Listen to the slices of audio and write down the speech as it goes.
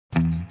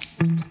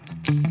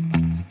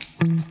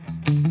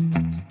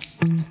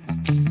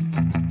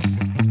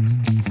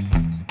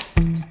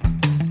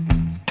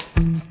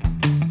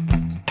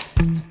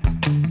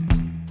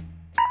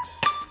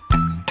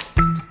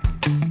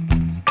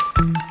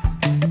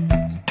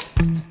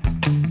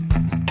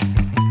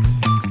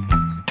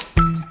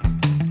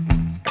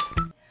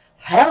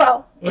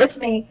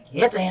me.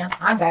 It's Ann.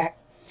 I'm back.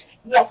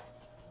 Yep.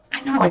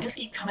 I know. I just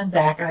keep coming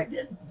back.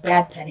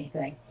 Bad penny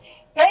thing.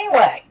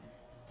 Anyway,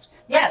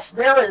 yes,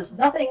 there is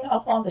nothing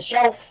up on the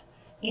shelf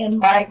in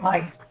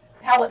my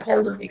palette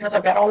holder because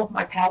I've got all of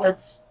my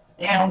palettes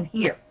down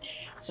here.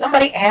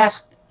 Somebody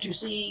asked to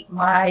see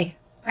my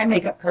eye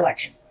makeup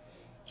collection.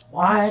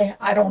 Why?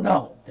 I don't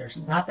know. There's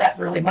not that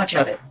really much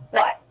of it,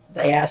 but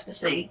they asked to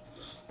see.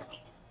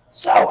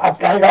 So I've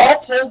got it all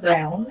pulled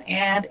down,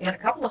 and in a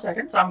couple of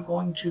seconds I'm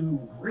going to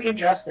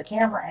readjust the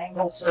camera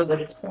angle so that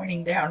it's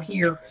pointing down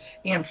here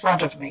in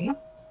front of me.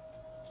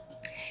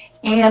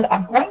 And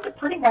I'm going to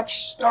pretty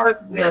much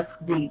start with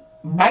the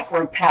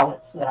micro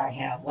palettes that I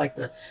have, like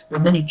the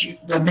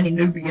mini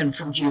Nubian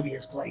from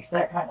Juvia's Place,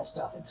 that kind of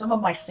stuff, and some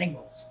of my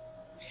singles.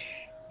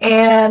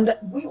 And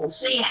we will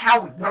see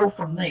how we go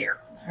from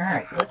there. All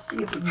right, let's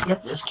see if we can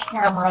get this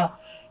camera.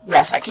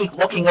 Yes, I keep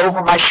looking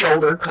over my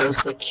shoulder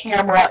because the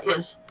camera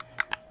is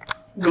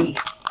the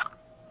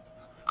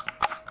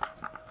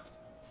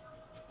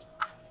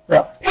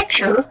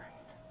picture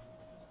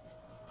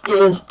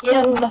is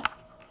in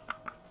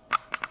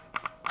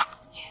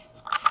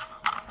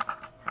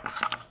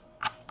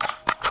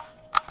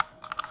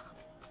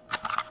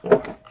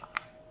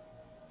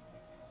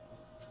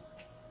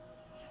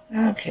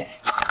okay.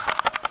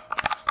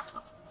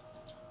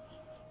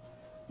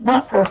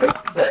 Not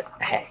perfect, but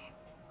hey.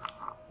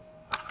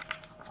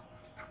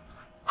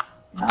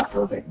 Not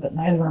perfect, but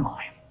neither am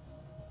I.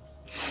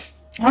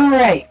 All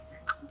right,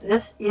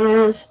 this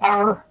is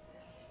our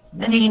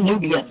mini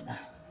Nubian.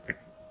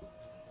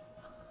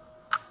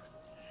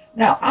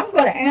 Now, I'm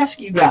going to ask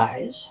you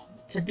guys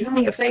to do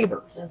me a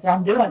favor since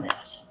I'm doing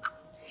this.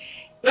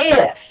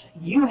 If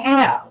you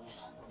have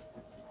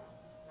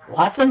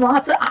lots and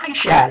lots of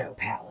eyeshadow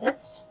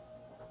palettes,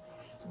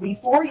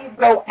 before you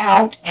go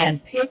out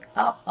and pick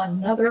up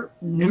another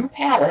new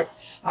palette,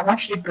 I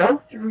want you to go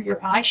through your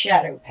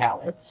eyeshadow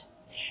palettes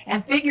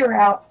and figure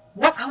out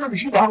what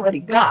colors you've already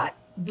got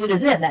that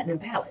is in that new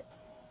palette.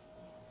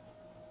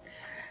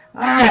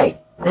 All right,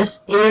 this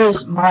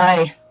is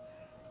my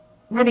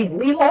mini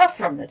Leela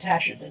from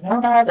Natasha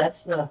Denona.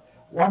 That's the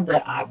one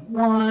that I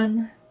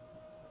won.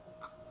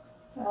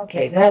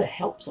 Okay, that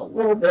helps a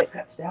little bit,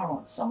 cuts down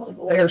on some of the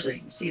glare so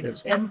you can see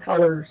those end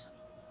colors.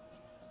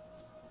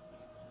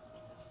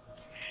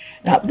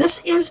 Now,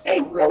 this is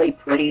a really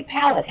pretty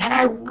palette, and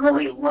I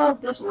really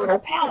love this little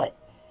palette.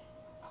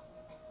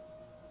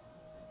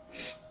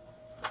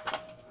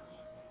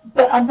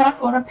 But I'm not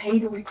going to pay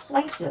to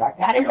replace it. I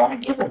got it on a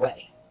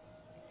giveaway.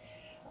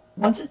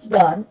 Once it's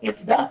done,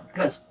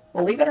 because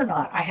believe it or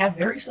not, I have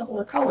very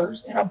similar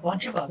colors in a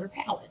bunch of other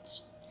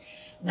palettes.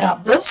 Now,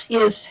 this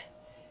is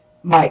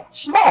my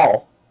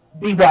small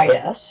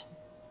BYS.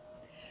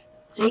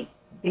 See,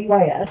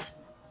 BYS.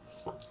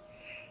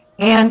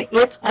 And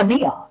it's a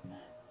neon.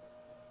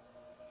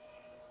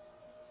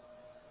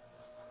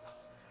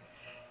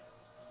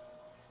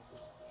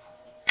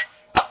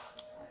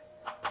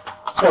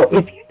 So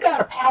if you've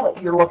got a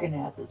palette you're looking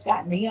at that's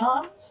got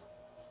neons,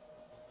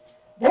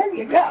 there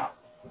you go.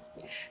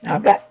 Now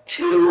I've got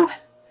two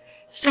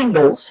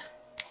singles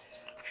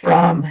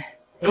from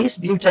Ace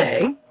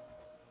Beauté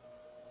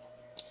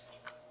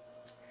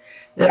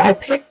that I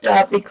picked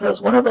up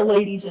because one of the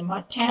ladies in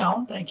my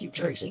town, thank you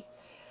Tracy,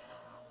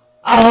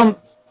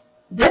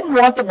 didn't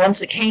want the ones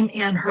that came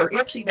in her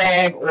Ipsy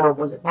bag, or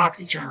was it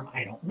BoxyCharm,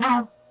 I don't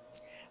know.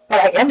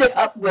 But I ended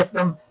up with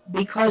them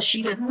because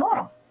she didn't want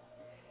them.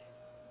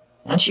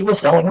 And she was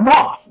selling them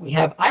off. We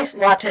have Ice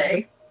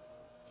Latte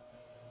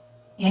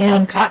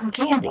and Cotton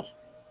Candy.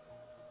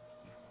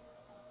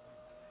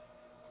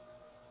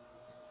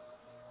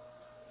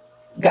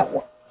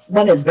 Got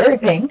one is very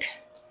pink,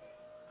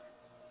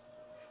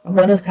 and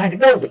one is kind of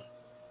goldy.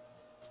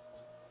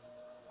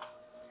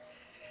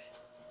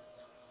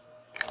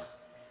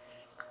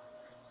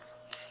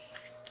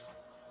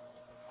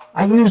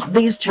 I used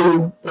these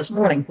two this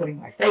morning putting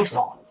my face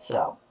on,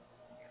 so.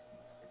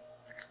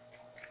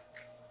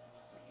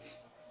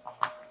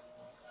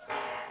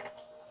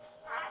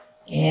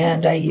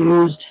 And I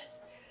used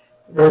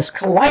this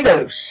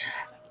Kaleidos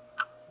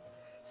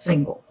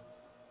single.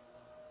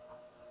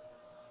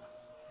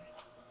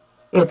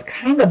 It's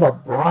kind of a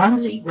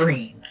bronzy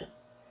green.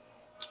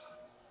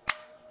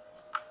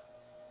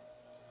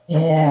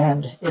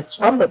 And it's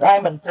from the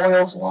Diamond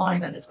Foils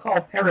line, and it's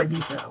called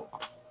Paradiso.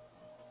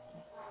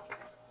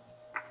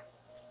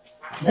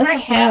 Then I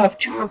have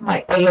two of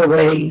my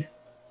AOA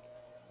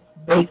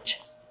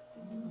baked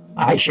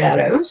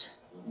eyeshadows.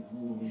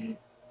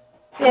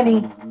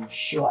 Penny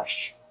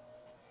Shush.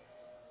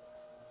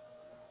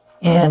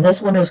 And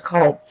this one is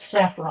called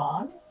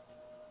Saffron.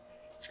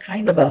 It's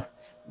kind of a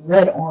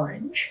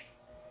red-orange.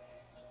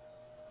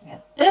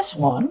 And this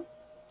one,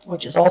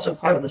 which is also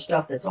part of the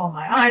stuff that's on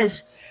my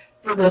eyes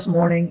for this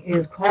morning,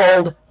 is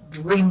called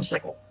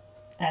Dreamsicle.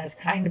 And it's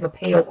kind of a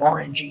pale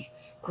orangey,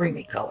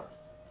 creamy color.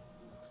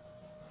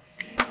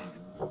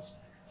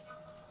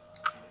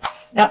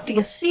 Now, do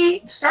you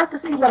start to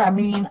see what I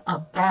mean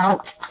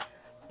about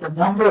the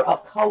number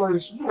of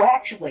colors you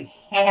actually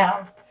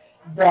have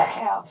that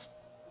have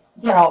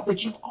you know,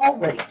 that you've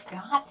already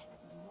got.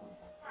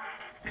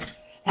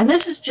 And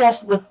this is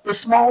just with the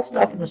small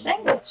stuff in the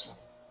singles.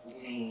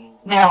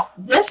 Now,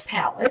 this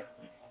palette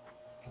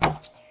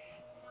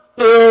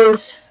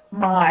is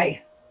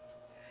my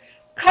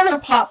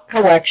ColourPop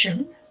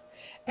collection,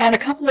 and a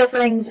couple of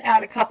things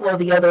out, a couple of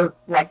the other,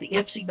 like the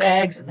Ipsy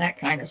bags and that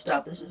kind of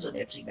stuff. This is an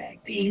Ipsy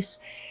bag piece.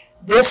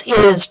 This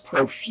is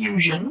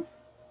Profusion.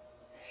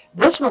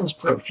 This one's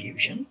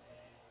Profusion.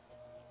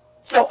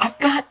 So I've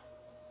got,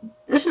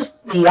 this is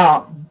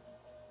the,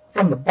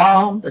 from the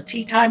Bomb, the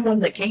tea time one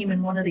that came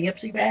in one of the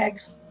Ipsy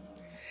bags.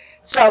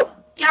 So,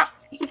 yeah,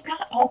 you've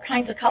got all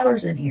kinds of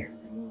colors in here.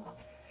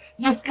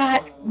 You've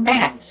got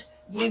mattes.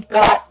 You've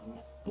got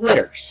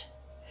glitters.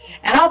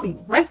 And I'll be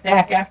right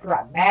back after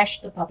I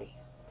mash the puppy.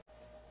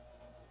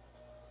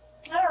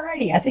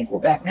 Alrighty, I think we're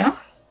back now.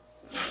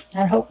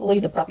 And hopefully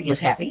the puppy is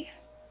happy.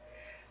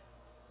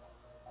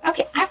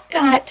 Okay, I've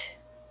got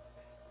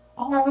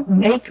all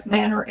make,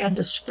 manner, and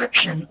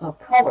description of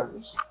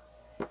colors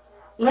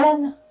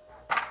in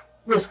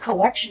this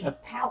collection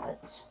of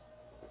palettes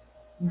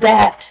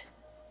that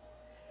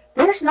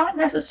there's not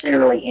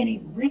necessarily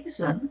any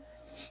reason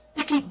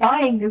to keep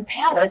buying new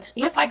palettes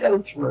if I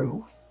go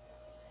through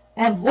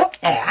and look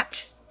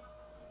at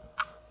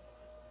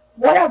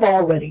what I've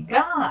already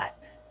got.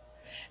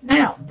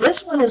 Now,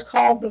 this one is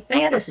called the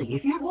Fantasy.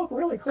 If you look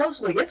really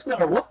closely, it's going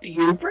to look to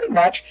you pretty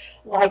much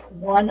like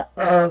one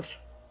of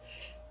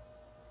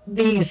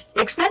these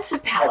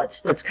expensive palettes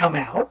that's come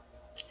out.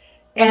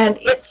 And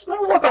it's going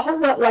to look a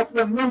whole lot like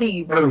the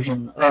mini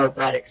version of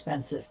that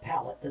expensive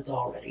palette that's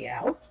already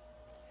out.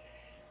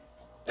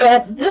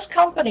 And this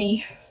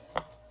company,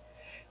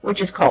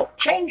 which is called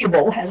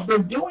Changeable, has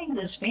been doing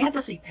this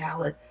fantasy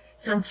palette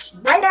since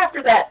right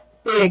after that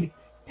big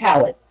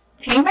palette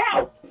came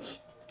out,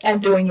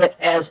 and doing it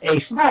as a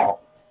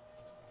small.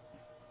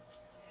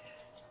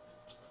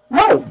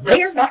 No,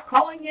 they are not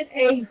calling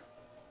it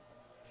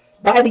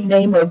by the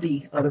name of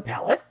the other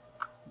palette.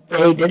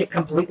 They did it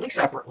completely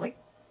separately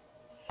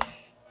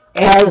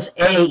as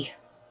a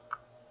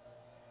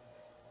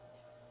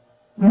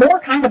more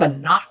kind of a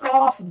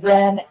knockoff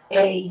than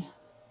a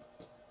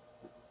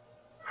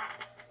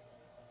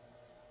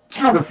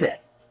counterfeit.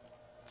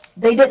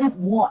 They didn't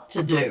want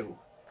to do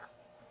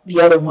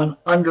the other one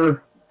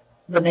under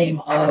the name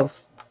of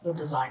the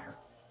designer.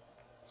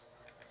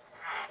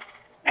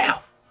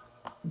 Now,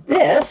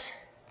 this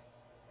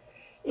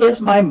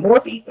is my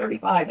Morphe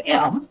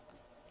 35M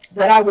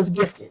that I was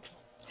gifted.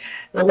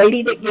 The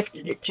lady that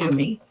gifted it to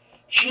me,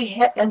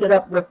 she ended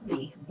up with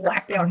the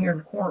black down here in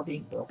the corner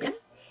being broken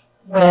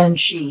when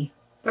she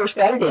first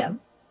got it in,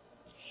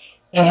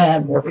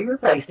 and Morphe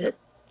replaced it,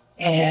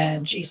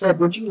 and she said,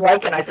 would you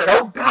like it? I said,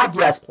 oh God,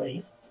 yes,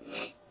 please.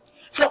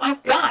 So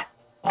I've got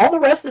all the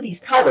rest of these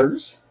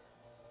colors.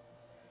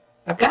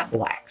 I've got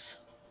blacks.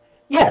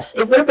 Yes,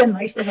 it would have been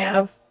nice to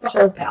have the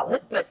whole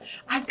palette, but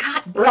I've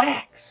got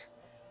blacks.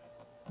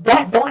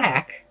 That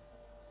black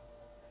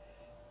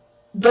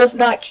does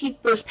not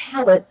keep this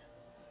palette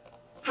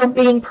from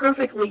being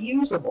perfectly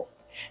usable.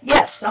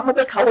 Yes, some of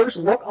the colors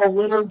look a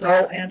little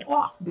dull and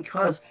off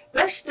because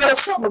there's still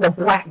some of the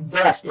black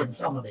dust in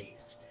some of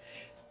these.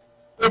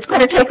 It's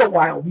going to take a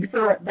while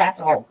before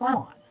that's all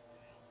gone.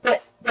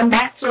 But the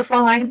mattes are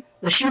fine,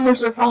 the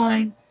shimmers are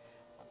fine,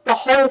 the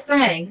whole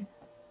thing.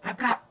 I've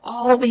got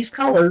all these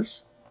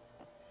colors,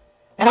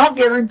 and I'll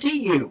guarantee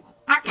you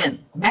I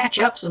can match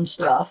up some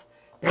stuff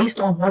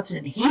based on what's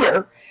in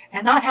here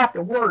and not have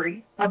to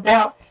worry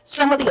about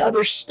some of the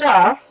other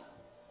stuff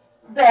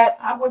that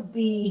I would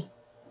be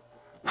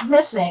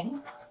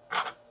missing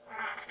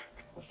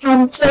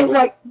from, say,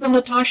 like the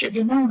Natasha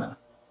Denona.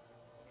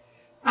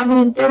 I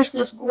mean, there's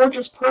this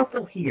gorgeous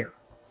purple here.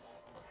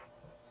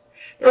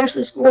 There's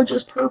this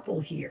gorgeous purple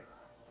here.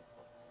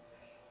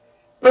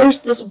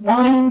 There's this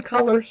wine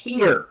color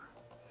here.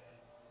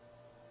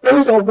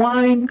 There's a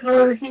wine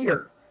color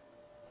here.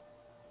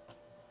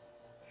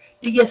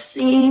 Do you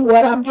see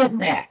what I'm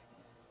getting at?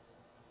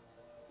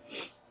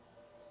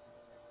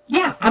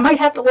 Yeah, I might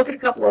have to look at a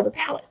couple other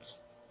palettes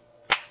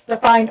to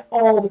find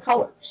all the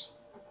colors.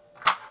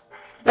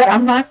 But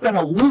I'm not going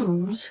to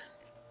lose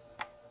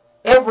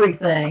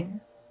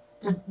everything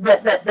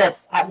that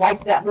I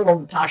like that little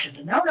Natasha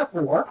Denona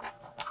for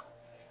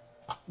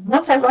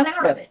once I run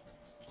out of it.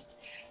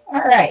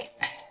 All right,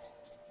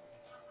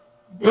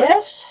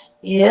 this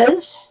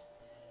is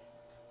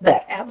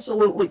that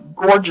absolutely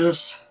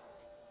gorgeous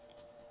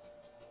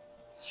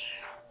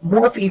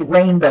Morphe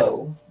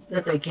Rainbow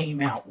that they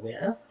came out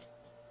with.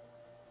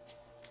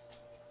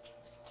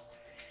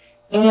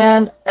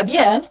 And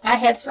again, I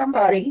had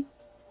somebody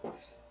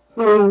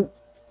who,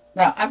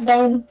 now I've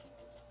known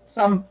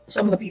some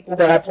of the people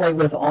that I play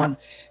with on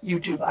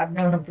YouTube. I've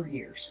known them for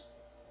years.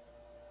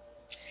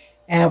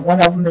 And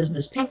one of them is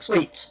Miss Pink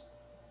Sweets.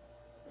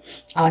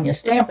 Anya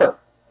Stamper.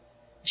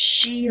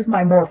 She's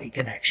my Morphe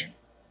connection.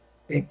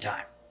 Big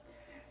time.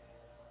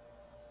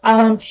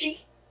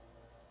 She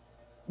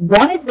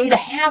wanted me to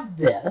have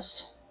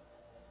this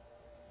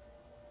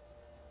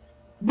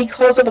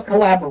because of a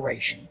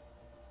collaboration.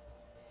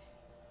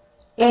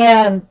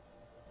 And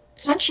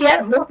since she had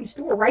a Morphe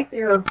store right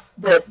there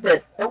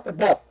that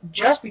opened up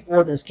just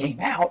before this came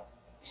out,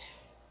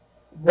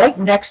 right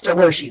next to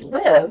where she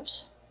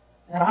lives,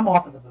 and I'm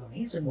off in the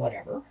boonies and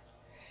whatever,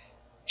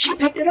 she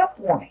picked it up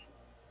for me.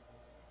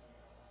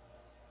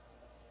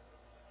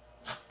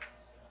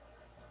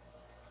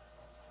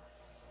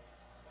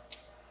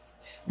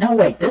 No,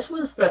 wait, this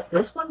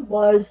one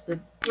was the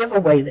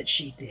giveaway that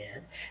she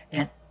did,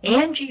 and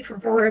Angie from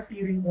 4F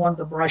Beauty won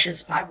the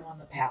brushes. I won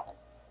the palette.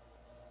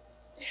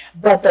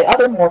 But the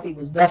other Morphe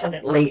was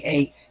definitely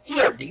a,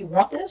 here, do you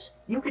want this?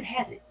 You can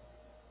have it.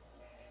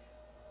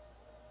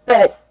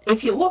 But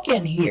if you look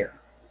in here,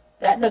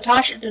 that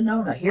Natasha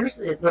Denona, here's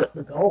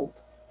the gold.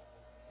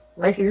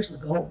 Right here's the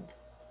gold.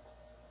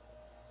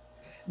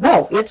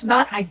 No, it's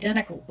not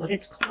identical, but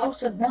it's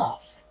close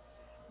enough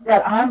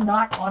that I'm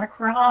not going to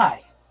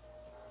cry.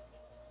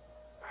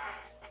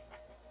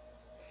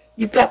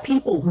 You've got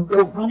people who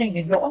go running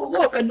and go, oh,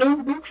 look, a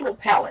new neutral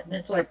palette. And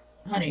it's like,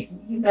 honey,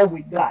 you know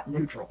we've got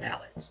neutral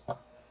palettes.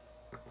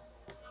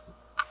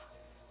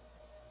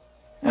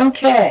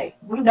 Okay,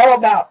 we know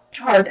about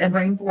Tarte and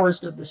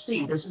Rainforest of the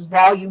Sea. This is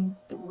volume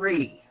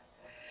 3.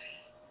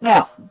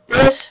 Now,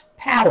 this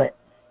palette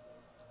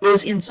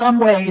is in some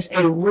ways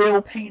a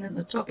real pain in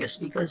the tuchus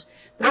because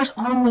there's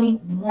only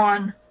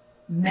one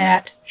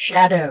matte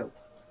shadow.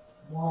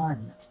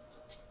 One.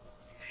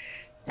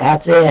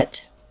 That's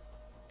it.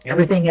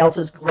 Everything else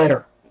is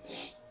glitter.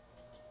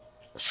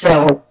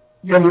 So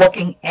you're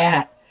looking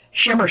at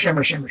shimmer,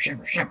 shimmer, shimmer,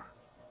 shimmer, shimmer.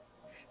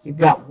 You've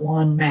got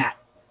one matte.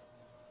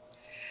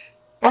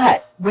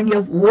 But when you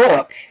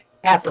look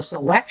at the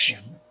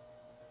selection,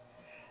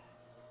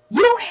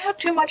 you don't have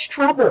too much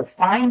trouble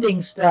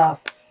finding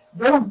stuff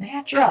that'll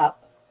match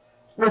up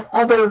with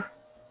other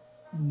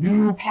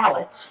new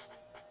palettes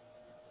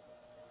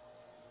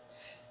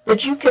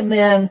that you can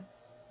then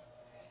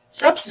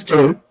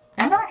substitute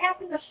and not have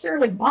to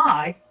necessarily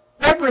buy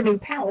every new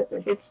palette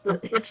that hits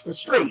the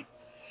street.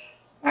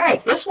 All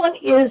right, this one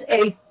is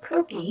a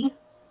cookie,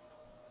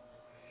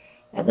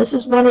 and this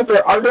is one of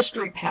their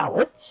artistry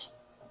palettes,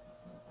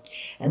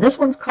 and this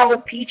one's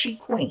called Peachy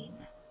Queen.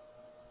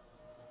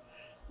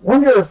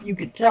 Wonder if you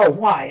could tell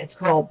why it's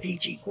called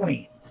Peachy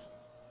Queen.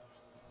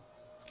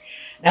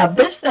 Now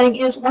this thing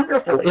is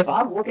wonderful if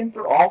I'm looking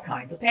for all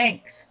kinds of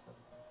pinks.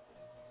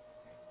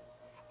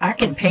 I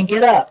can pink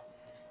it up.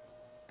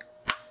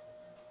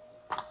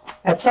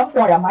 At some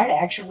point, I might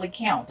actually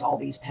count all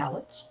these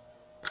palettes.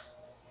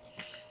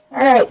 All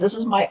right, this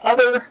is my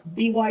other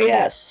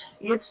BYS.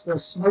 It's the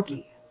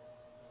Smoky.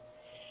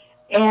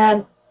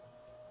 And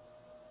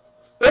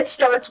it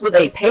starts with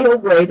a pale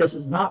gray. This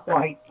is not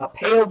white. A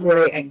pale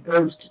gray and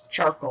goes to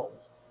charcoal.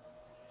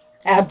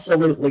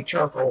 Absolutely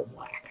charcoal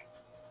black.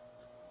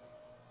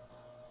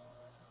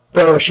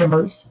 There are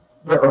shimmers.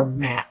 There are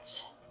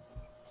mattes.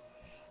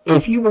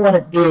 If you want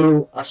to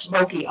do a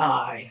smoky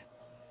eye,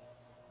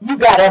 you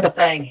got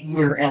everything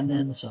here and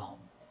then some.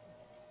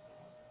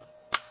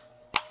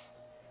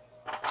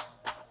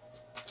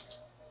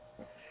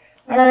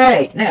 All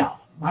right,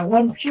 now, my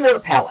one pure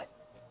palette.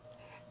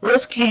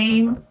 This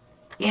came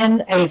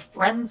in a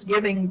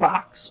Friendsgiving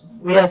box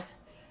with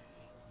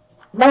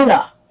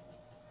Mona,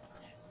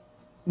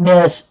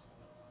 Miss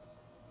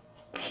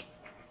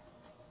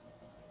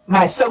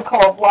My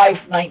So-Called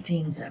Life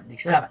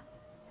 1977.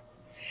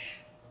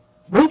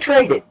 We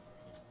traded.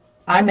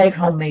 I make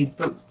homemade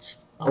foods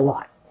a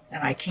lot.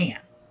 And I can.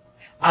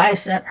 I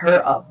sent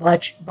her a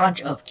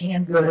bunch of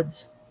canned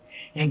goods,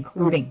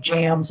 including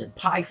jams and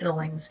pie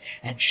fillings,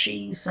 and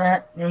she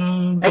sent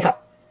me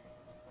makeup.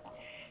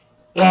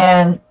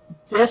 And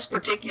this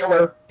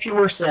particular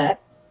pure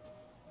set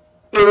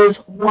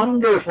is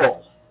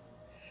wonderful.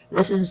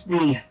 This is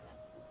the,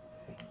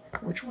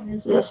 which one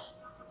is this?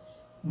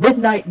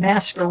 Midnight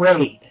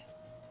Masquerade.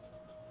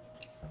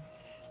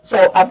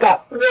 So I've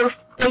got 4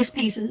 face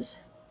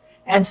pieces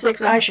and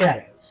 6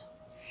 eyeshadows.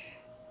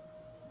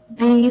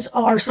 These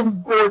are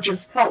some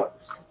gorgeous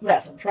colors.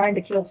 Yes, I'm trying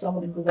to kill some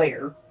of the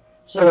glare,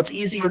 so it's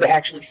easier to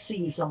actually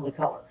see some of the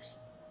colors.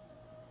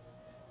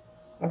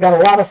 I've got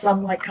a lot of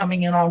sunlight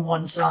coming in on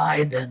one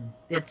side, and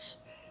it's,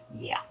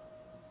 yeah.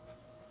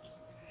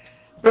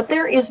 But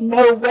there is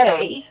no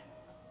way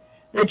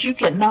that you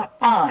cannot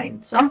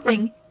find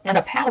something in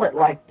a palette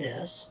like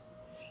this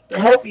to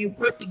help you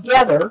put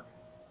together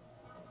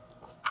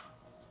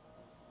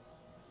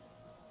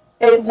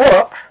a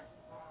look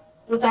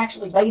that's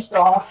actually based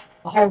off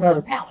a whole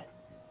other palette.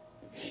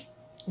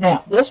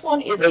 Now, this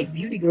one is a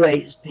beauty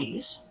glazed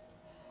piece.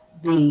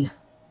 The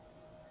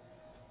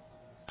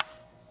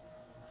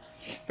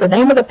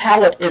name of the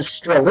palette is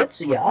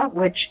Strelitzia,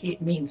 which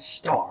it means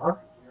star.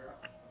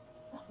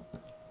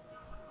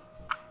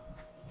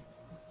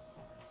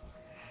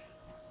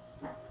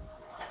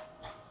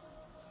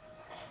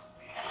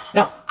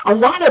 Now, a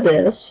lot of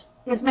this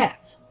is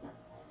mattes.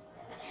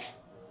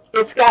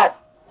 It's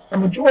got a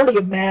majority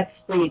of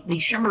mattes. The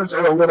shimmers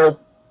are a little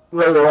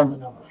lower on the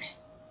numbers.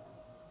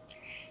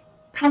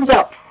 Comes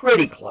out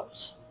pretty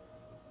close.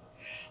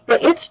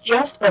 But it's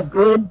just a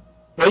good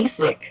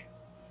basic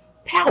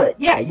palette.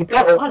 Yeah, you've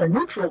got a lot of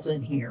neutrals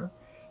in here,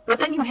 But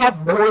then you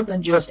have more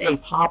than just a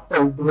pop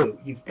of blue.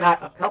 You've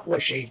got a couple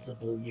of shades of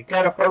blue. You've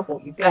got a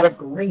purple. You've got a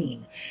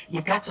green.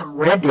 You've got some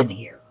red in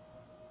here.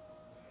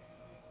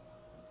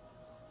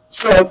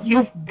 So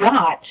you've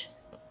got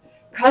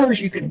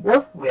colors you can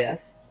work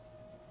with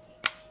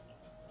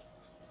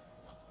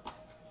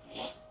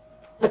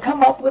to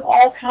come up with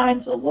all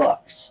kinds of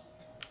looks.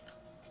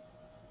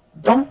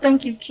 Don't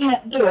think you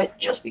can't do it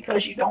just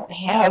because you don't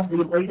have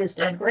the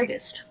latest and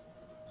greatest.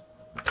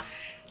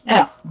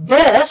 Now,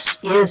 this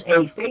is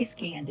a face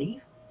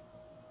candy.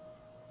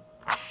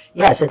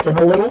 Yes, it's in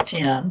a little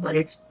tin, but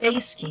it's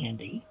face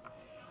candy.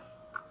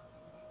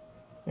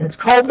 And it's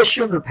called the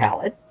Sugar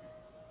Palette.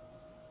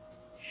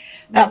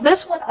 Now,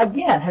 this one,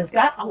 again, has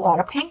got a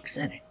lot of pinks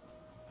in it.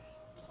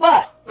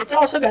 But it's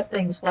also got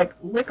things like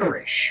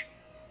licorice.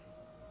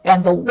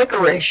 And the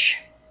licorice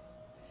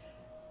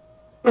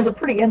is a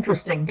pretty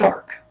interesting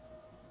dark.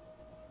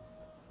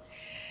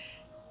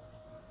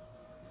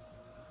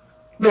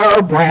 There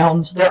are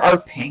browns, there are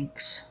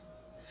pinks.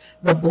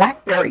 The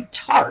blackberry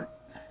tart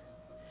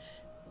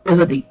is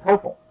a deep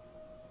purple.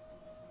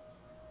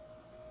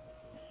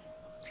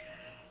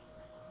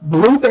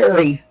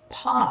 Blueberry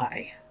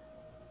pie,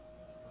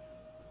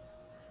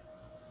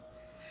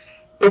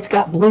 it's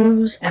got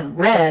blues and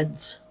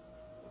reds,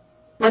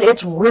 but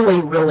it's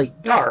really, really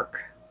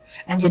dark.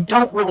 And you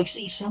don't really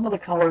see some of the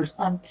colors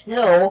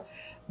until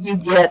you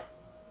get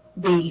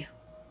the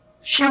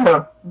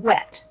shimmer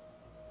wet.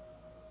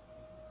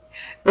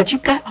 But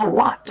you've got a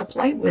lot to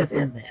play with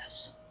in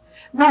this.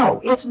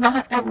 No, it's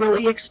not a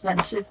really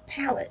expensive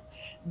palette.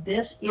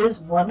 This is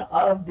one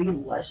of the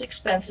less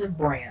expensive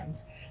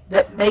brands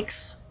that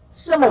makes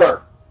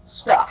similar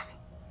stuff.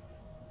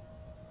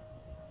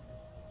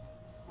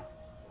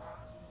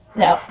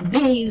 Now,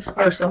 these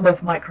are some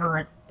of my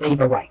current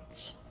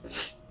favorites.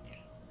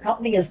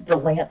 Company is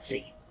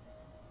Delancey.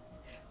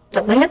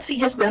 Delancey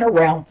has been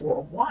around for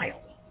a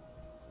while.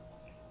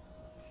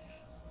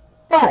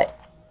 But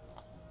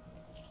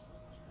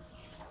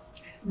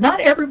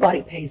not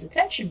everybody pays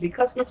attention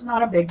because it's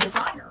not a big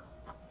designer.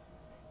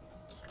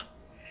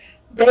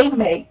 They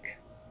make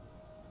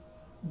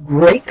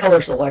great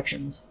color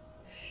selections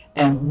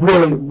and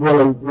really,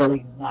 really,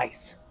 really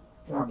nice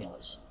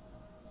formulas.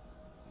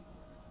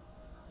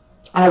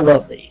 I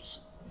love these.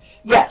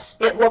 Yes,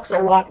 it looks a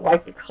lot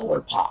like the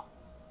ColourPop,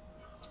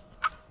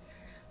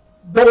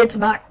 but it's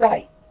not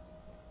quite.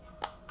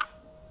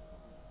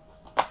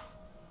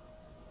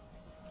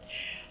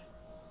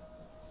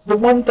 The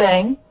one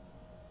thing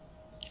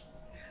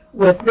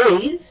with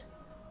these,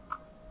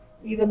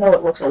 even though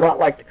it looks a lot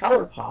like the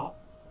ColourPop,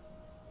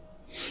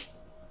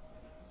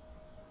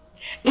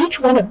 each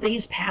one of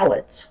these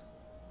palettes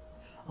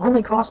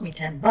only cost me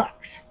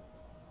 $10.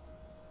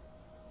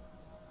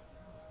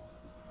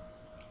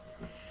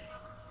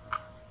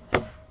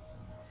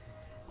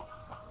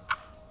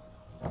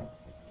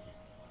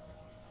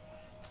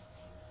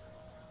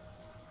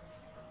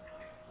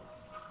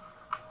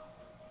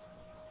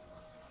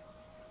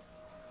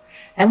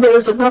 And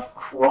there's enough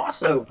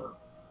crossover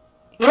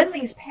in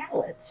these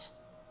palettes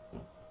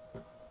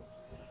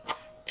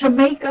to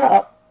make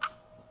up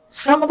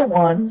some of the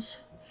ones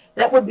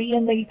that would be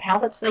in the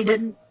palettes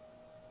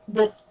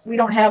that we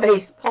don't have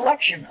a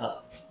collection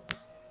of.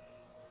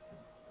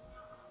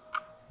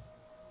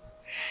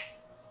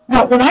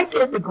 Now, when I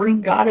did the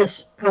Green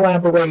Goddess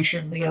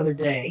collaboration the other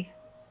day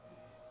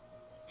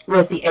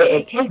with the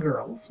AAK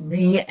girls,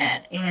 me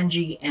and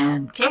Angie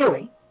and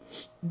Kaylee,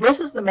 this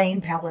is the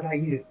main palette I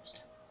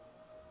used.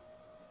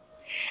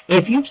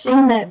 If you've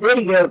seen that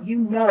video, you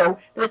know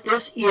that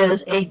this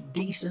is a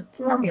decent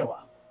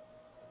formula.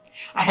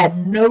 I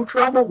had no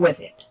trouble with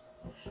it.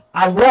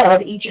 I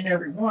love each and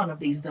every one of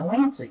these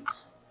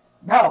Delanceys.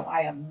 No,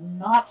 I am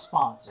not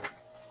sponsored.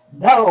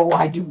 No,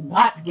 I do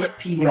not get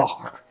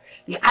PR.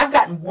 I've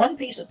gotten one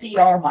piece of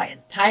PR my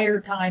entire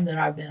time that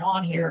I've been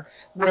on here,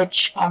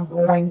 which I'm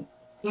going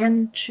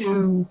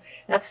into,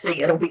 let's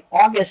see, it'll be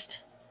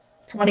August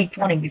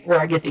 2020 before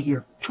I get to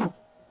year 2.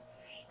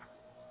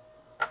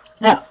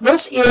 Now,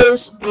 this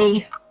is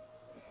the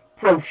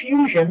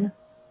Profusion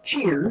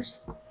Cheers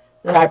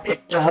that I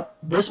picked up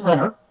this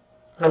winter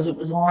because it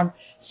was on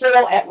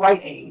sale at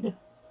Rite Aid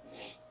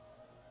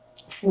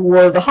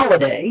for the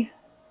holiday.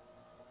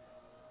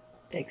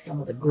 Take some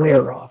of the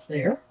glare off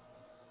there.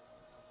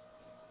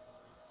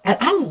 And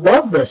I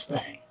love this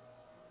thing.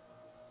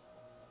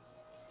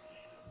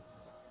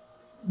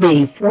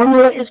 The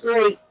formula is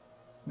great.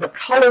 The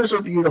colors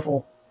are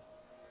beautiful.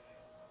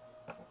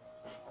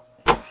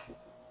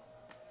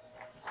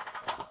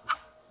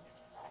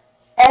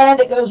 And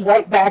it goes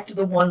right back to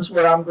the ones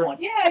where I'm going,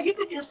 yeah, you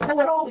could just pull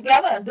it all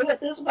together and do it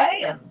this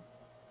way. And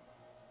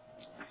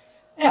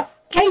yeah,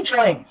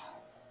 Cageling.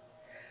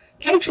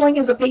 Cageling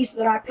is a piece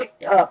that I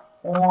picked up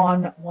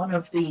on one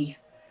of the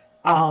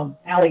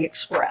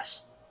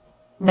AliExpress.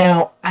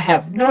 Now, I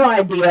have no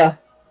idea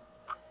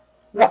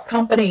what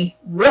company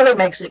really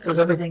makes it because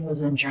everything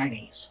was in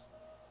Chinese.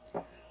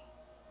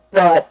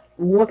 But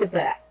look at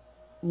that.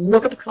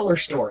 Look at the color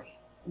story.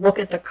 Look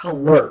at the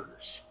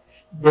colors.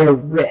 They're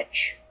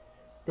rich.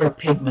 They're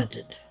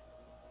pigmented.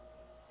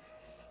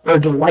 They're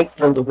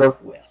delightful to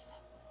work with.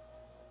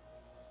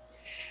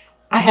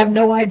 I have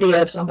no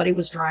idea if somebody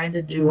was trying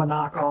to do a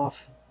knockoff.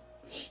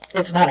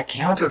 It's not a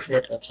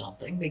counterfeit of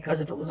something,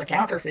 because if it was a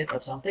counterfeit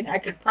of something, I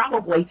could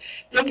probably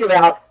figure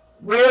out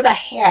where the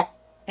heck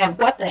and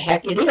what the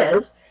heck it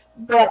is,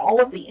 but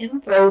all of the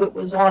info that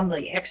was on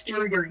the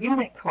exterior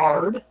unit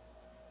card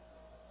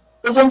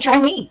is in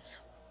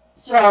Chinese.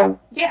 So,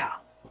 yeah.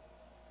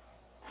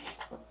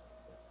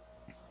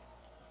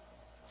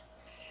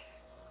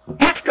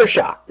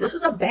 Aftershock. This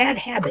is a Bad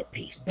Habit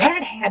piece.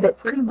 Bad Habit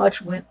pretty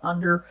much went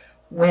under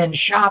when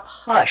Shop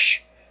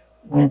Hush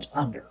went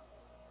under,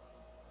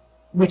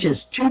 which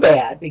is too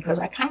bad because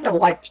I kind of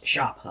liked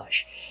Shop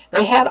Hush.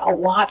 They had a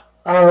lot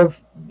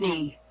of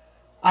the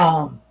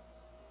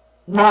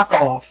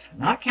knockoff,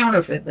 not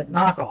counterfeit, but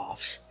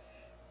knockoffs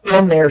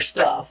in their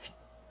stuff.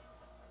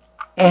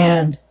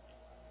 And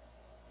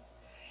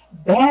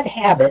Bad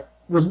Habit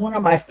was one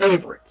of my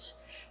favorites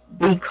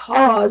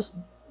because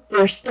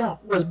their stuff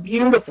was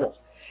beautiful.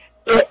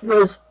 It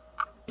was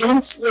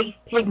densely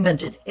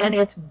pigmented, and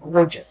it's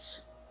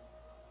gorgeous.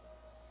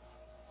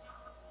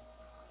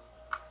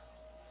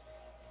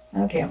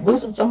 Okay, I'm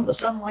losing some of the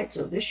sunlight,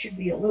 so this should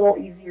be a little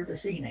easier to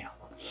see now.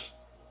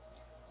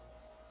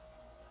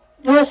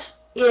 This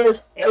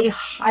is a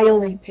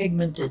highly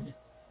pigmented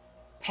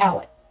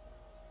palette.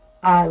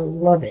 I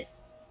love it.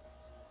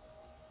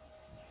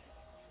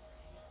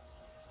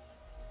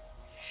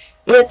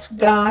 It's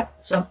got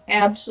some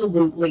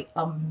absolutely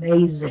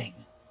amazing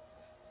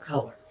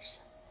colors.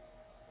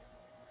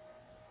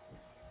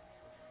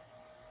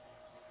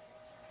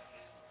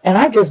 And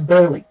I just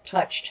barely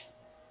touched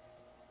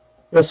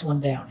this one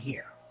down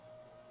here.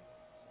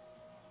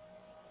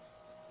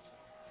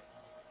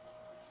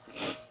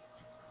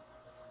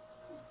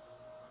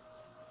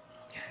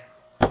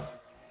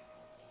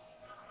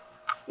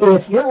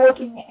 If you're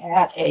looking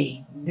at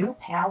a new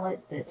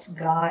palette that's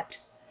got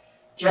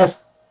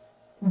just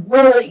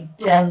really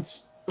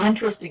dense,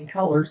 interesting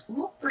colors,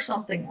 look for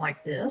something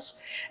like this.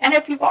 And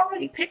if you've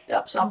already picked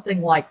up something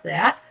like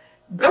that,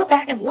 go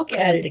back and look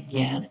at it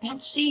again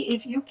and see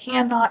if you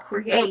cannot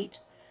create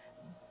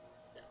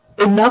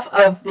enough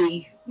of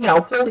the,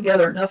 pull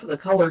together enough of the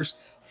colors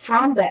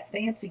from that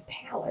fancy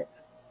palette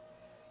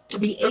to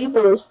be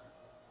able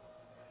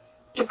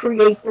to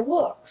create the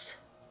looks.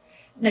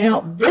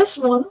 Now, this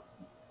one,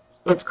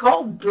 it's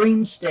called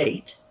Dream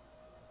State,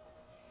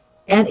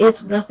 and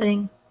it's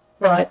nothing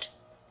but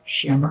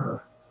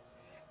shimmer.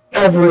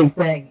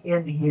 Everything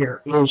in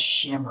here is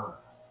shimmer.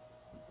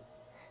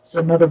 It's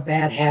another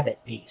Bad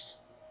Habit piece.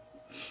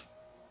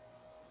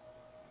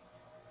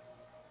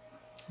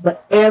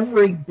 But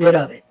every bit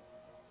of it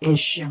is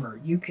shimmer.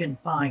 You can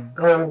find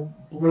gold,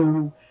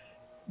 blue,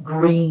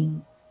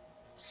 green,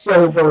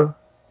 silver,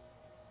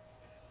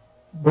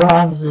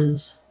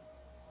 bronzes,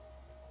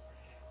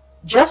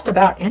 just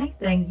about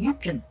anything you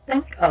can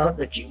think of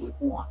that you would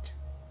want.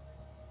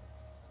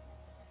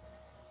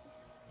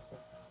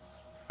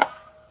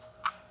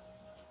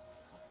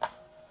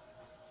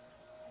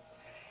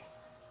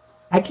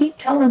 I keep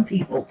telling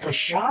people to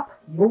shop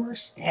your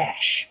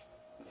stash.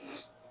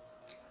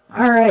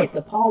 All right,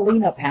 the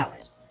Paulina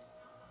palette.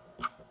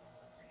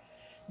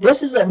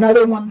 This is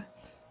another one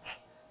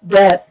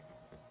that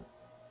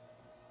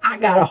I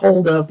got a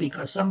hold of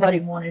because somebody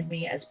wanted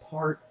me as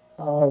part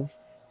of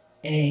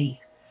a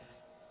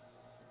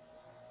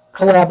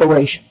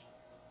collaboration.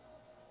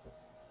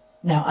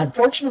 Now,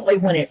 unfortunately,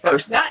 when it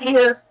first got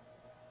here,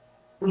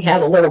 we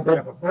had a little bit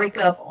of a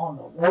breakup on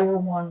the lower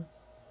one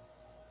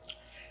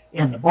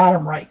in the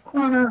bottom right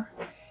corner.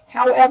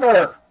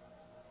 However,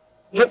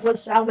 it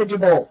was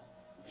salvageable.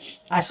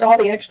 I saw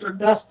the extra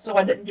dust, so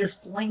I didn't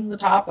just fling the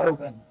top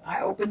open.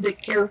 I opened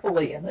it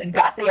carefully and then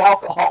got the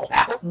alcohol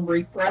out and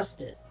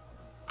repressed it.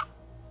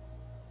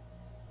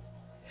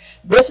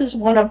 This is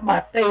one of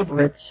my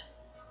favorites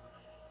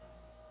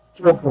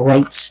for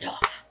bright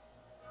stuff.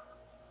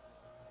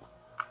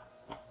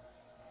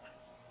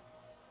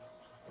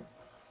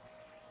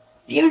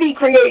 Beauty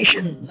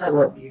Creations. I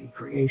love Beauty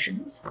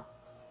Creations.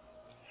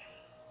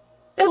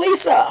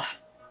 Elisa.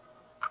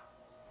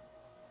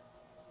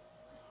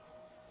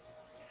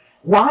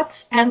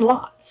 Lots and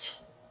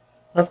lots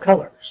of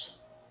colors.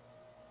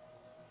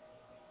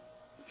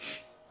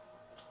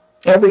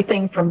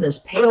 Everything from this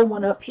pale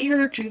one up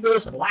here to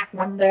this black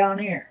one down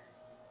here.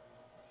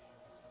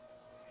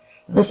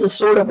 This is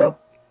sort of a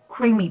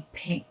creamy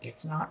pink.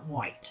 It's not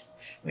white.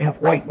 We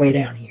have white way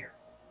down here.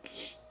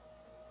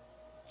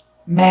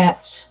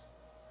 Mattes,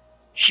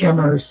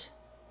 shimmers,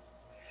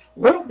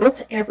 little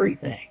bits of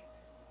everything.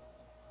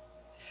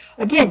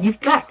 Again, you've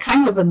got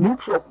kind of a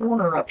neutral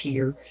corner up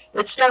here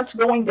that starts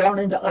going down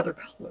into other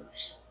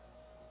colors.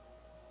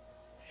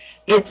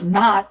 It's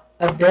not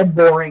a dead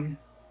boring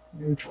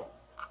neutral.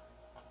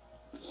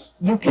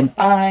 You can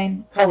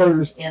find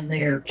colors in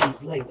there to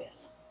play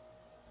with.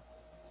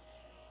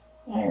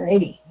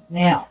 Alrighty,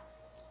 now,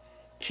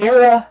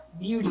 Cara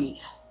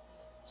Beauty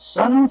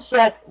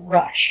Sunset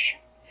Rush.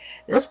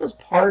 This was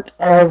part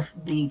of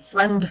the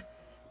friend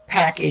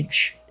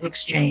package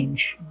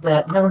exchange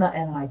that Nona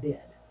and I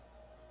did.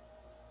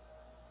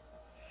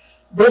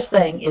 This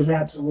thing is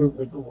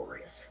absolutely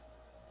glorious.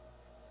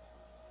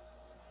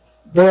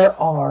 There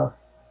are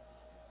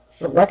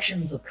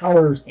selections of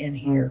colors in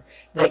here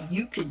that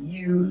you can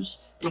use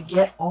to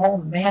get all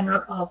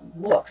manner of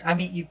looks. I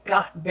mean, you've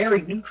got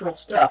very neutral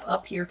stuff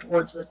up here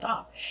towards the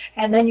top.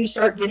 And then you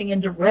start getting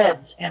into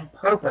reds and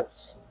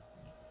purples.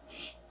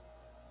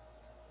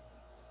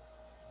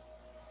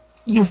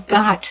 You've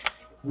got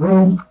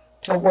room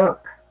to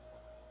work.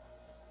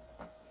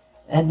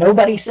 And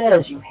nobody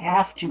says you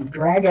have to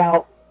drag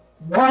out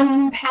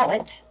one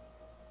palette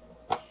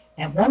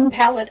and one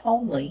palette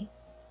only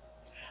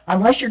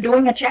unless you're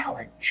doing a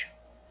challenge.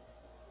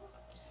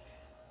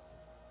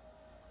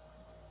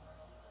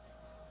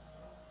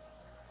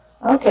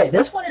 Okay,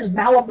 this one is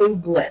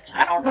Malibu Glitz.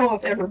 I don't know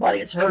if everybody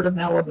has heard of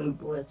Malibu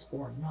Glitz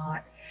or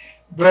not.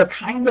 They're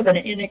kind of an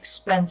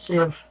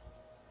inexpensive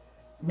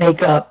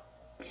makeup.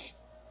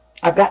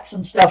 I've got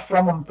some stuff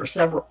from them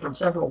from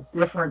several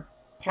different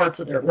parts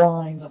of their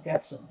lines. I've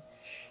got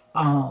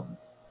some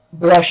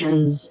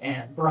blushes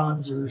and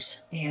bronzers,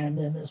 and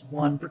then there's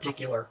one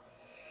particular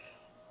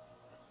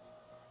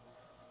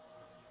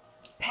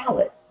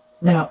palette.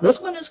 Now, this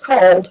one is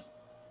called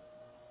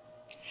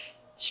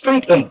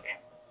Street Ink.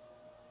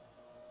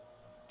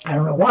 I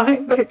don't know why,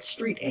 but it's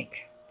Street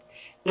Ink.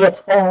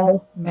 It's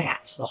all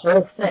mattes. The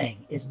whole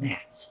thing is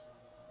mattes.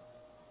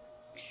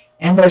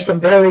 And there's some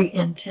very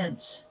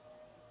intense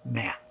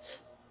mattes.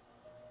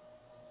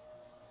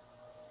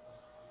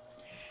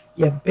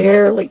 You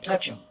barely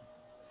touch them,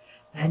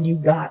 and you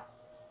got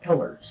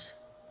colors.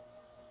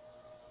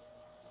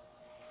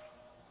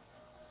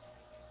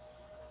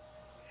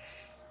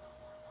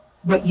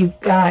 But you've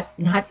got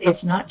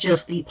it's not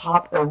just the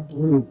pop or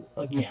blue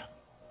again.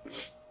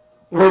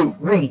 Blue,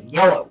 green,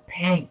 yellow,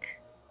 pink,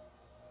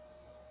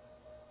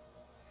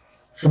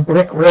 some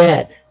brick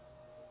red.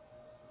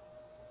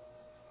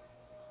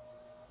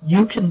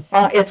 You can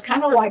find, it's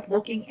kind of like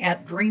looking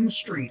at Dream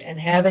Street and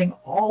having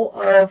all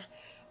of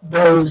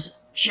those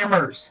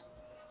shimmers.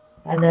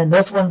 And then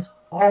this one's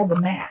all the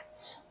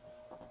mattes.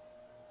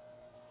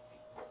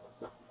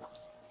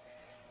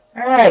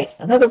 All right,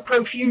 another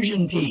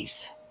Profusion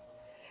piece.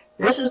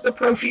 This is the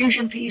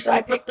Profusion piece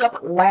I picked up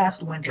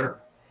last winter.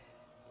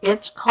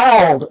 It's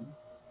called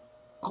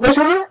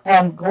Glitter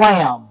and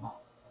Glam.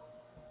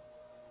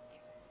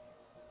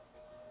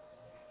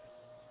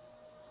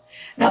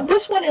 Now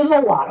this one is a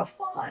lot of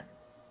fun.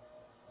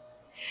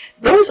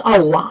 There's a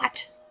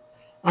lot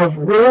of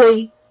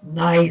really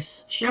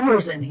nice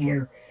shimmers in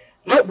here.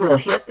 It will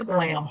hit the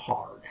glam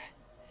hard.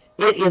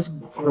 It is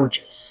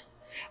gorgeous.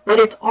 But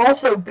it's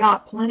also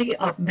got plenty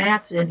of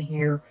mattes in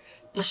here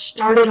to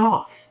start it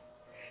off.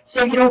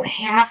 So you don't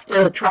have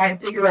to try and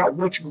figure out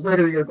which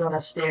glitter you're going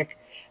to stick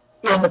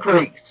in the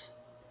crease.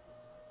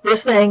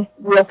 This thing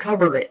will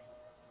cover it.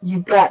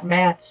 You've got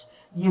mattes,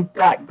 you've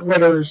got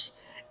glitters,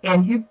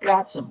 and you've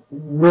got some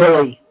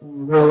really,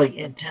 really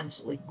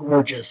intensely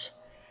gorgeous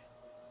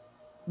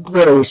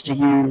glitters to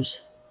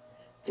use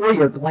for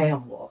your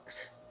glam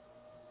looks.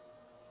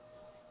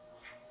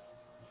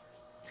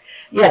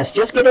 Yes,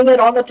 just getting it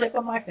on the tip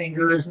of my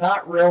finger is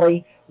not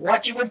really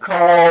what you would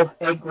call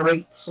a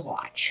great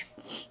swatch.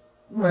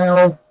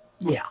 Well,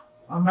 yeah,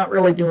 I'm not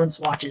really doing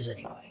swatches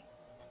anyway.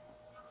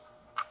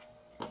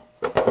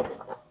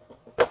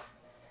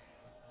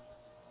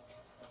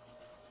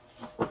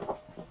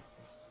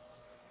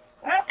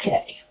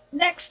 Okay,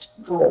 next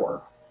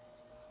drawer.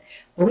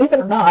 Believe it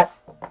or not,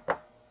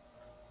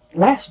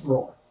 last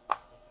drawer.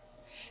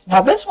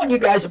 Now this one you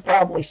guys have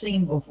probably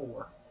seen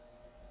before.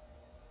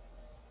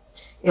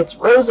 It's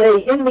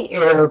Rosé in the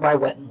Air by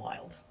Wet n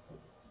Wild.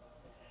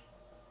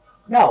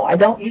 No, I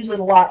don't use it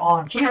a lot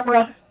on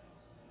camera,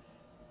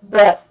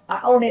 but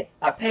I own it,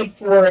 I paid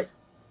for it,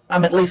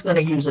 I'm at least going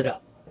to use it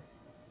up.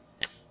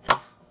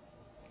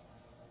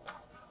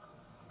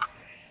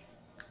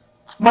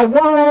 My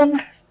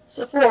one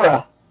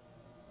Sephora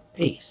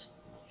piece.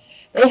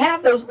 They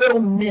have those little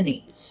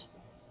minis,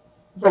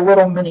 the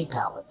little mini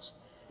palettes.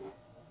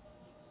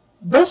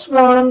 This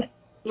one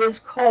is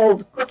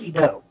called Cookie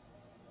Dough.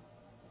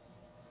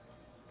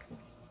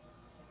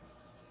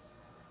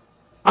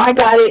 I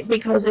got it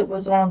because it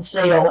was on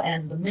sale,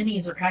 and the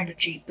minis are kind of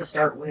cheap to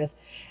start with.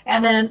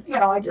 And then, you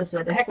know, I just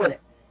said, the heck with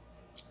it.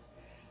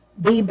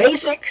 The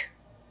basic,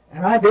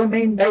 and I do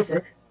mean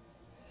basic,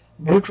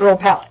 neutral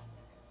palette.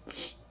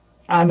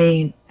 I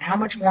mean, how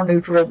much more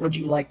neutral would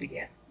you like to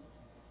get?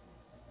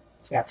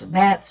 It's got some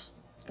mattes,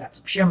 it's got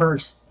some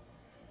shimmers.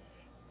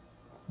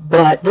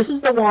 But this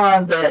is the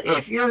one that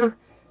if you're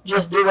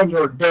just doing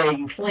your day,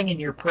 you fling in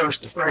your purse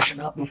to freshen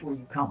up before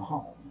you come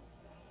home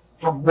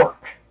from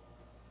work.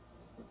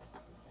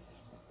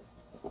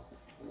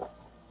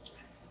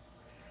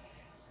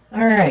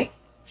 All right,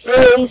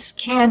 Face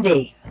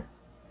Candy.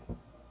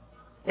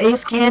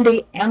 Face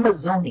Candy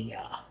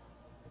Amazonia.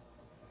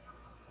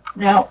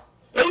 Now,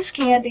 Face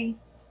Candy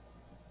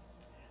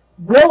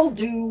will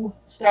do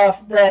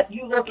stuff that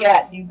you look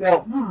at and you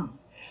go,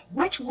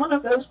 which one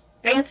of those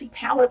fancy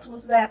palettes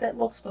was that? That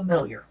looks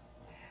familiar.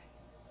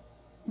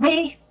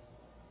 Me,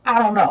 I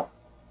don't know.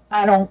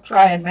 I don't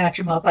try and match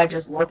them up. I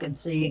just look and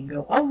see and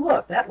go, oh,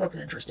 look, that looks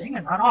interesting,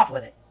 and run off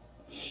with it.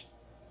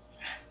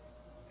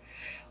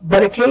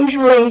 But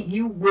occasionally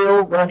you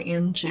will run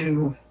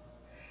into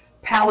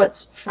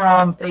palettes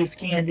from Face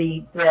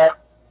Candy that,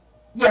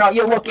 you know,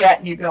 you look at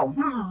and you go,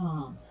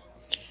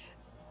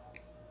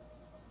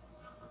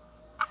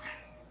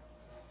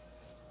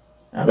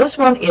 Now this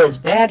one is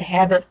Bad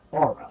Habit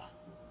Aura.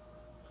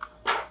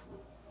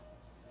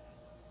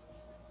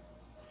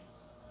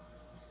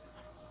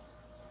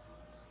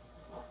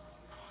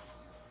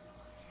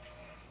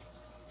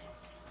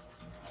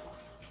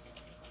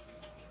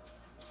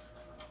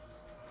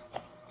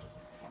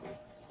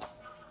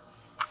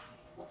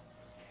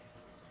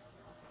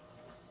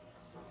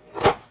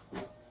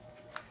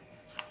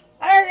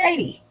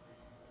 Alrighty.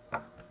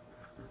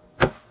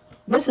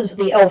 This is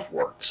the Elf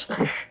Works.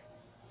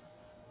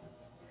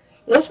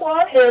 This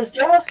one is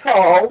just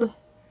called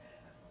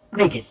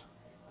Naked,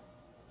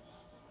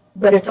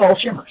 but it's all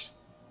shimmers.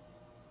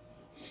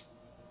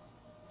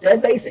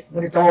 Dead basic,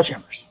 but it's all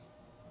shimmers.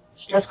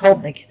 It's just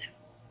called Naked.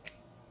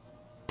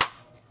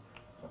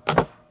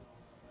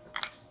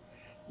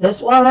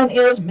 This one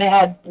is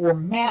Mad for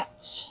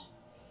Mattes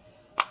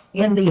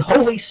in the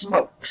Holy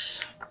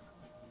Smokes.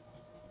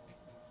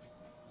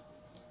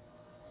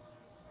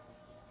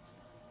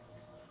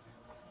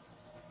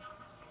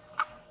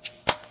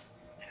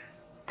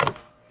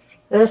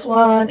 This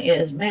one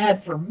is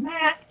Mad for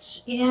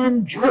Mattes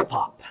in Jewel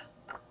Pop.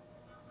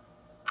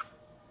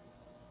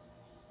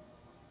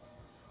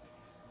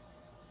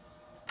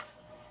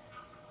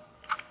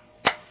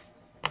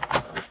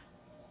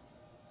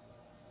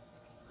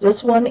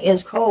 This one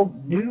is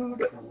called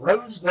Nude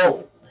Rose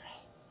Gold.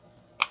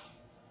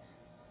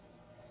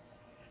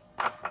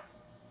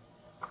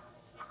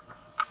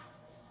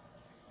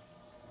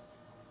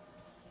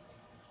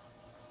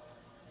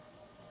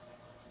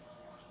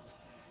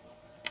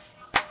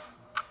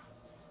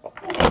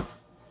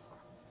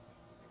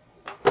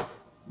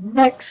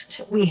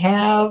 Next, we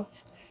have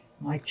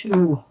my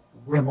two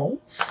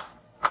Rimmels.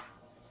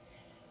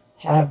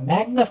 Have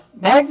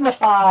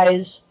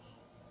Magnifies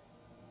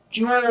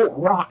Jewel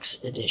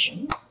Rocks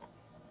Edition.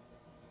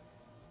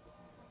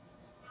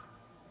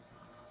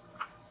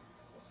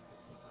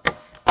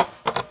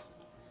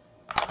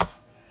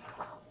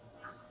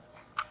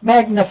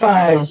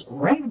 Magnifies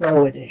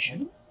Rainbow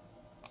Edition.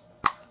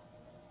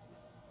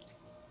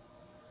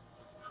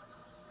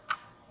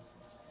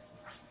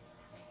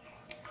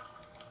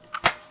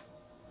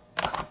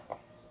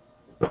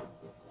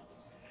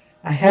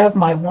 I have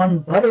my one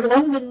Butter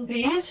London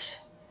piece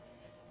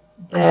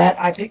that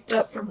I picked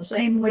up from the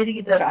same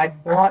lady that I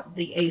bought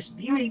the Ace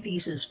Beauty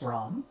pieces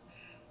from.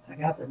 I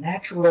got the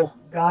Natural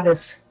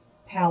Goddess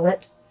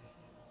palette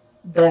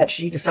that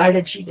she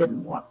decided she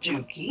didn't want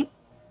to keep.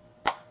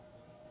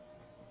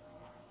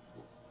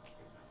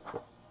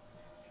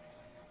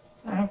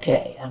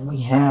 Okay, and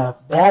we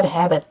have Bad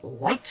Habit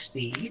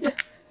Lightspeed.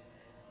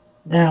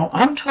 Now,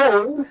 I'm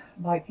told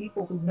by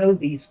people who know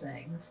these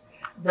things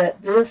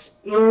that this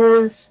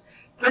is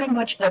pretty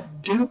much a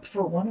dupe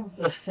for one of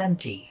the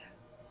Fenty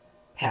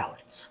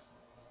palettes.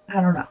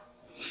 I don't know.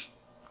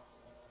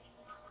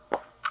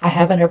 I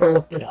haven't ever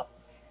looked it up.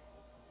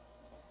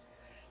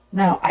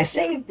 Now, I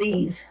saved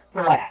these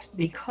for last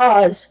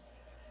because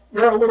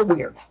they're a little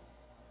weird.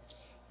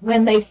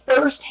 When they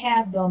first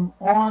had them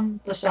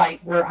on the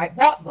site where I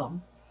bought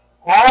them,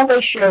 all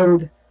they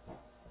showed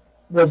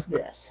was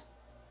this.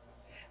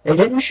 They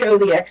didn't show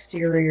the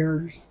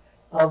exteriors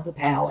of the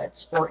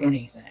palettes or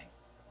anything.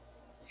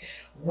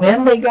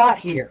 When they got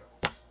here,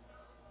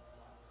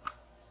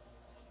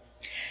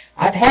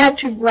 I've had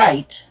to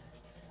write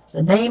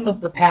the name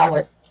of the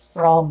palette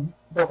from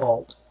the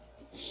vault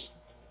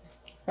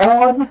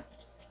on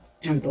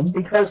to them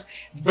because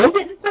they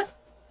didn't put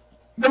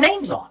the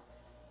names on.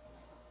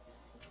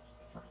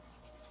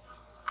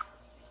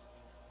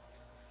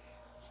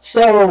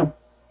 So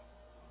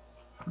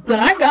when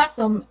I got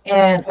them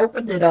and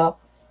opened it up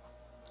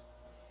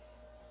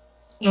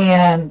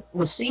and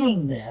was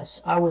seeing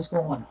this, I was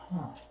going,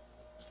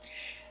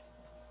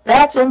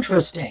 that's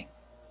interesting.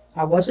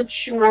 I wasn't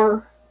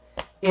sure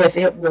if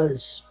it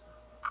was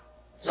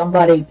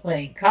somebody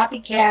playing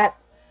copycat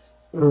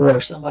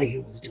or somebody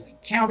who was doing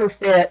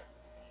counterfeit,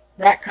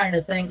 that kind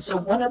of thing. So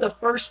one of the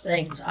first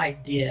things I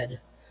did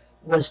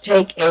was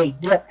take a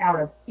dip out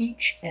of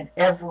each and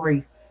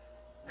every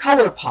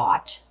color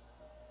pot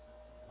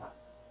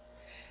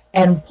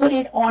and put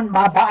it on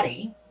my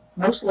body,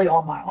 mostly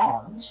on my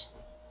arms,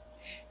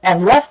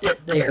 and left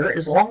it there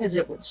as long as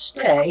it would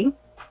stay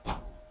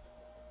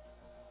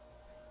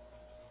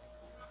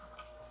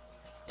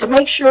to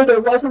make sure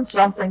there wasn't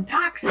something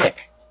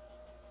toxic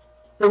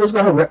that was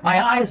going to rip my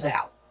eyes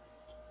out.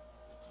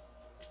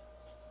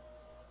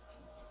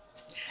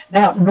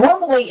 Now,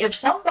 normally, if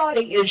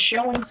somebody is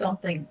showing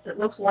something that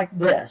looks like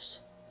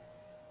this,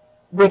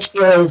 which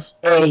is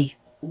a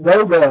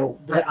logo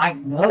that I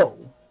know,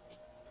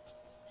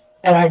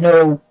 and I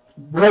know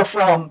where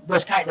from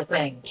this kind of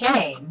thing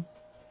came,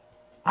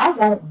 I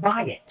won't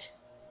buy it.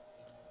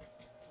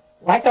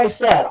 Like I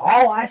said,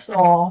 all I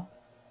saw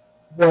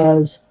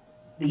was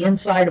the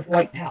inside of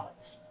white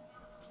palettes.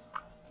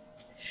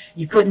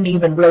 You couldn't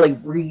even really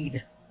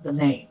read the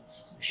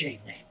names, the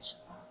shade names.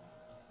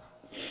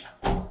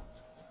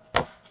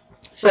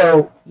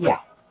 So, yeah.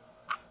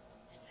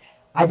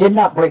 I did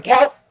not break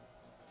out.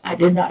 I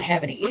did not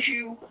have any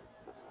issue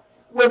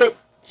with it.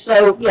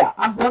 So, yeah,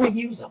 I'm going to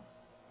use them.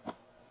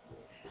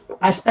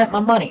 I spent my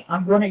money.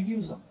 I'm going to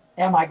use them.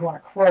 Am I going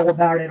to crow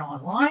about it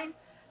online?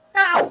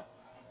 No.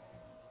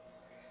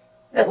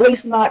 At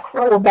least not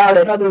crow about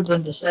it other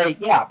than to say,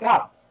 yeah, I got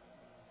them.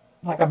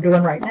 Like I'm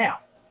doing right now.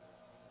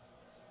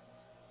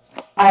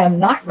 I am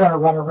not going to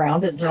run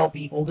around and tell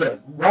people to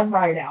run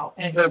right out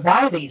and go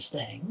buy these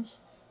things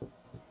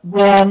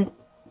when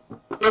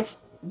it's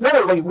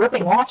literally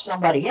ripping off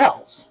somebody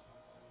else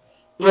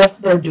if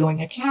they're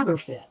doing a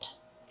counterfeit.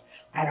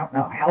 I don't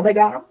know how they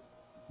got them,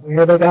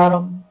 where they got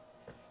them,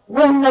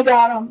 when they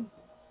got them.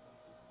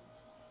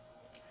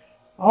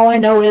 All I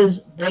know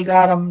is they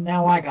got them,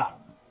 now I got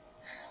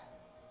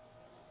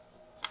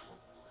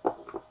them.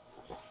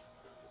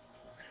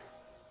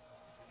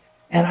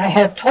 And I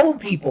have told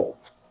people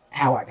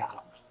how I got them.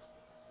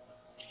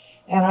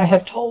 And I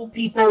have told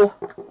people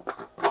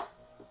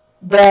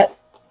that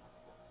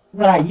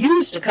when I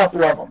used a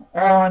couple of them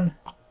on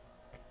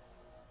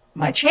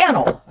my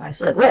channel, I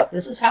said, look,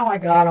 this is how I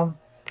got them.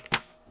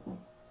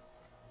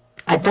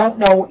 I don't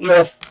know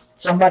if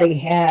somebody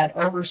had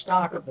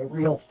overstock of the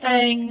real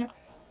thing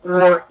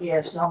or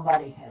if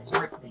somebody has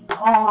ripped these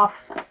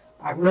off.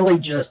 I really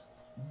just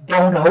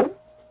don't know.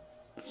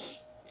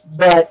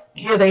 But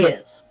here they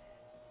is.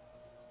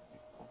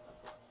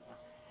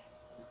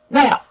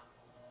 Now,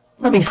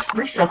 let me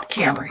reset the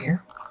camera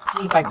here.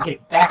 See if I can get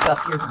it back up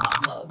here to my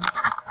mug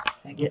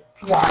and get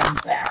flying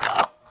back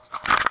up.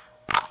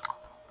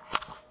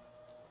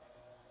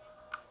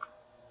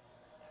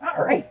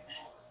 All right.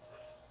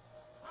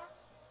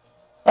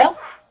 Well,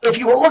 if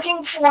you were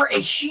looking for a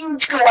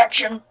huge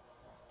collection,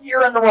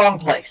 you're in the wrong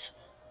place.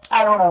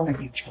 I don't own a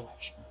huge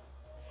collection.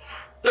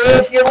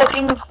 If you're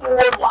looking for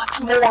lots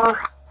more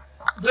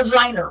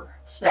designer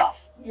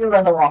stuff, you're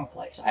in the wrong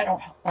place. I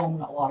don't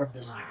own a lot of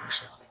designer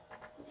stuff.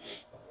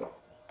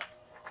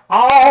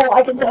 All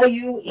I can tell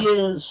you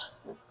is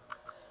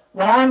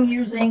when I'm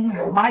using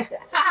my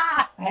stuff.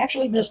 I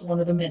actually missed one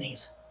of the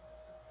minis.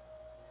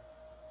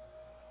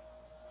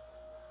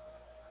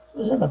 It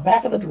was in the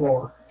back of the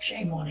drawer.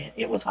 Shame on it.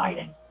 It was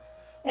hiding.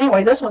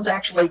 Anyway, this one's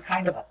actually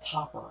kind of a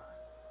topper.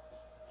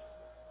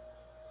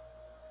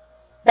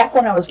 Back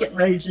when I was getting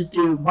ready to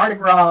do Mardi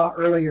Gras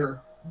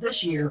earlier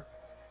this year,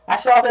 I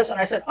saw this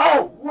and I said,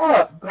 oh,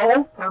 look,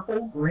 gold,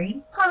 purple,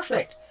 green,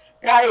 perfect.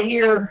 Got it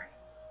here.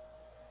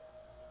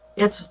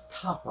 It's a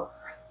topper.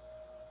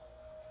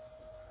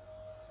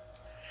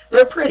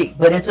 They're pretty,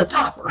 but it's a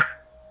topper.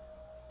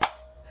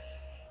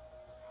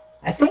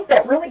 I think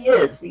that really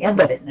is the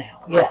end of it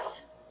now.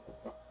 Yes.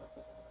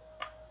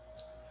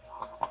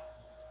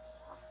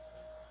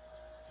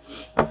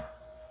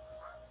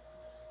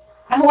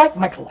 I like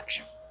my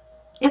collection.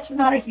 It's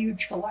not a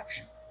huge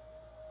collection,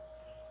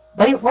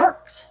 but it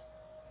works.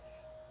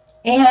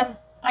 And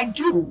I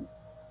do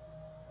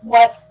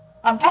what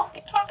I'm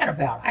talking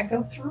about. I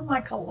go through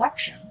my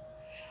collection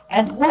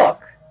and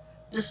look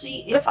to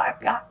see if I've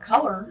got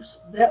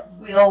colors that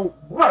will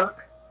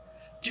work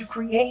to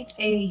create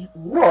a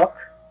look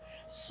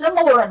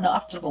similar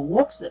enough to the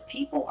looks that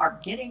people are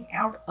getting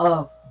out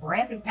of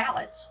brand new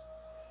palettes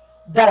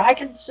that I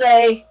can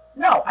say,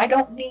 no, I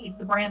don't need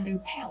the brand new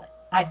palette.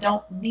 I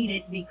don't need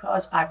it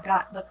because I've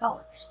got the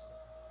colors.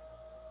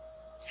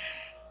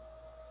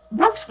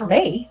 Works for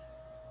me.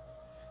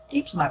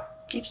 Keeps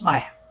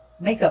my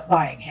makeup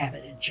buying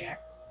habit in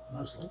check,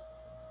 mostly.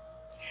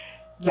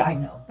 Yeah, I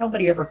know.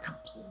 Nobody ever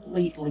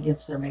completely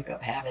gets their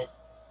makeup habit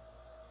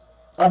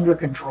under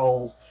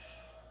control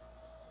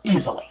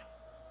easily.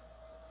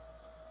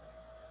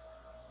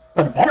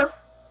 But it better.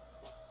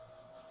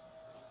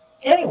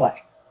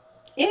 Anyway,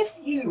 if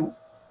you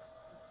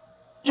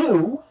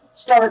do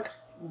start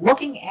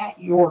looking at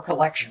your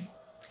collection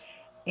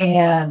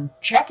and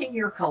checking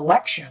your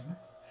collection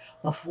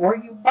before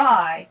you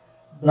buy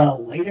the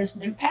latest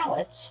new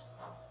palettes,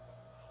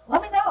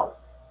 let me know.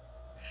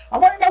 I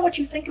want to know what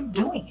you think of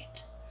doing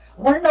it.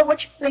 I want to know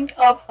what you think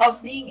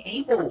of being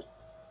able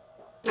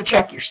to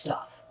check your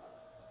stuff,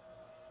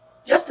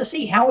 just to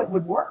see how it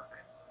would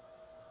work.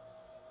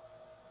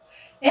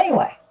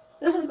 Anyway,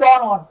 this has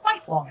gone on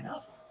quite long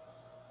enough.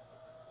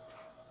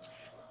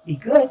 Be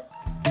good.